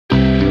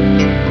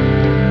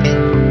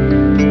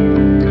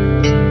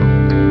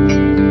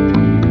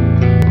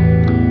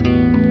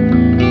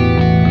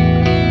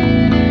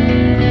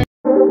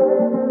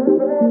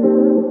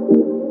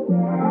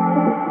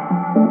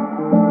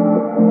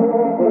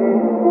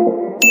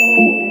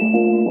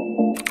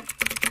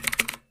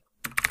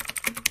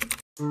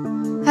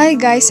Hi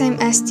guys, I'm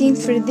Estine.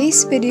 For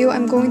today's video,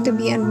 I'm going to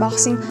be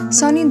unboxing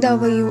Sony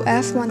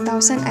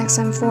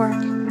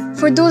WF-1000XM4.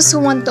 For those who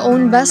want to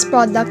own best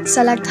product,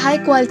 select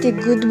high-quality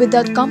good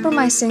without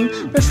compromising,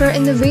 prefer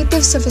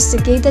innovative,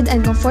 sophisticated,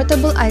 and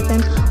comfortable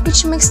item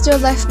which makes their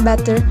life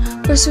better,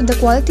 pursue the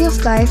quality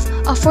of life,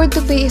 afford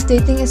to pay if they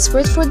think it's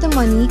worth for the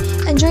money,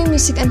 enjoy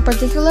music and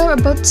particular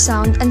about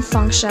sound and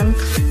function.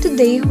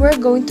 Today, we're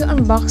going to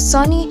unbox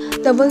Sony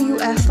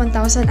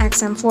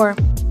WF-1000XM4.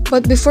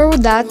 But before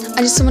that,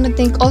 I just want to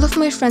thank all of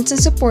my friends and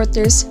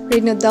supporters,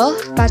 Reno Del,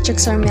 Patrick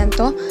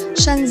Sarmiento,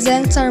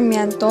 Shenzhen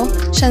Sarmiento,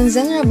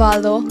 Shenzhen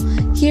Rabalo,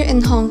 here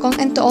in Hong Kong,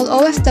 and to all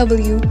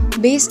OFW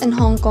based in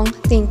Hong Kong,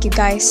 thank you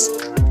guys.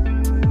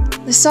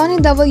 The Sony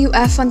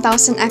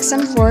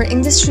WF-1000XM4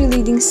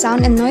 industry-leading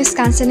sound and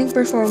noise-cancelling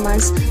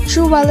performance,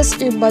 true wireless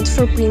earbud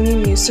for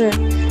premium user.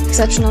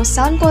 Exceptional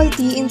sound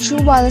quality in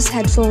true wireless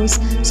headphones,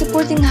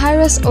 supporting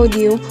high-res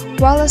audio,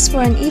 wireless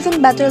for an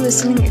even better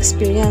listening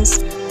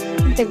experience.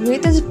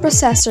 Integrated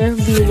processor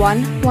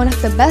V1, one of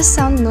the best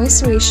sound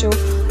noise ratio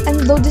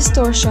and low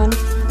distortion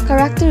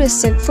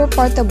characteristic for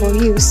portable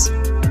use.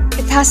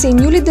 It has a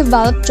newly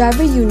developed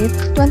driver unit,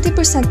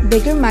 20%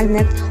 bigger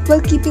magnet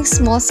while keeping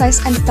small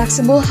size and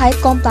flexible high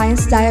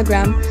compliance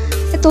diagram.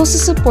 It also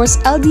supports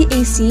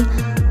LDAC,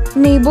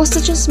 enables the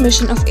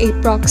transmission of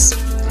APROX.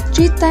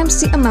 3 times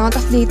the amount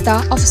of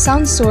data of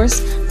sound source,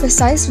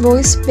 precise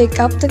voice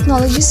pickup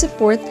technology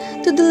support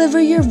to deliver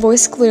your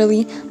voice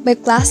clearly by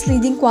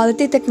class-leading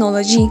quality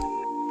technology.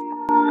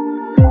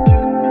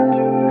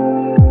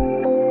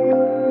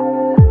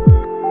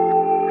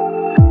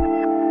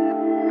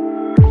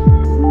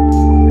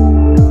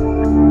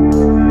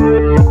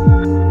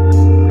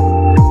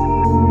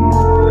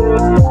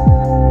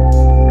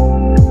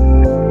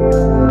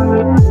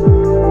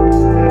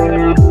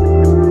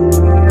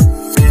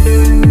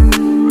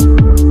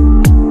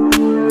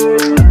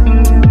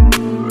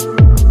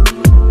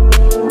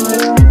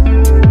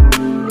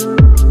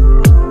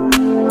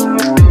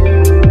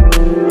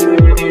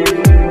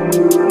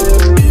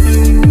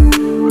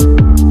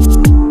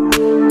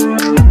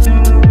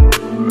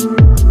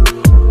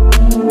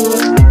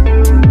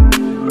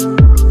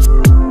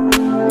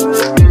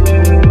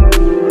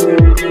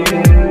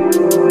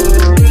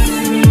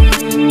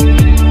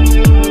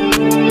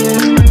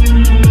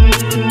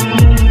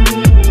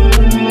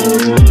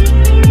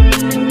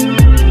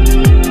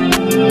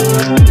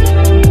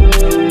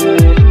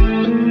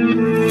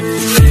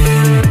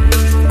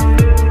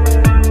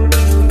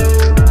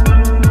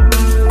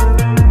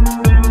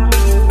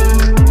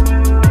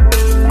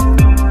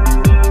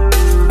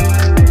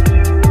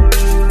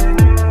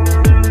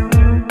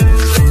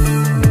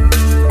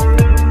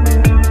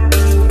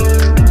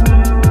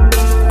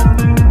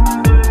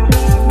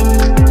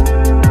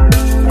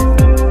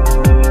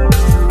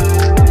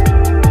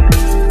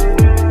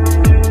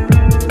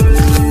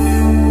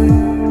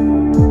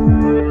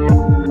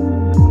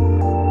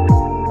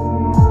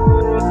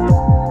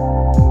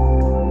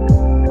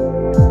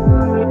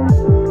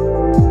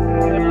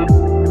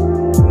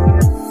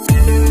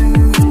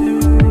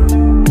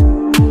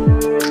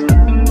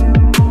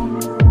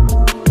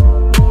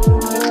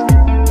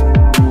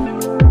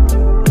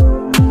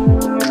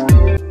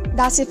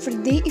 That's it for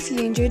today. If you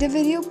enjoyed the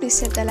video,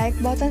 please hit the like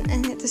button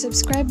and hit the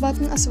subscribe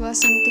button as well as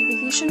the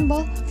notification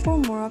bell for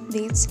more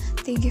updates.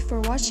 Thank you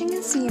for watching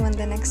and see you on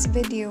the next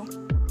video.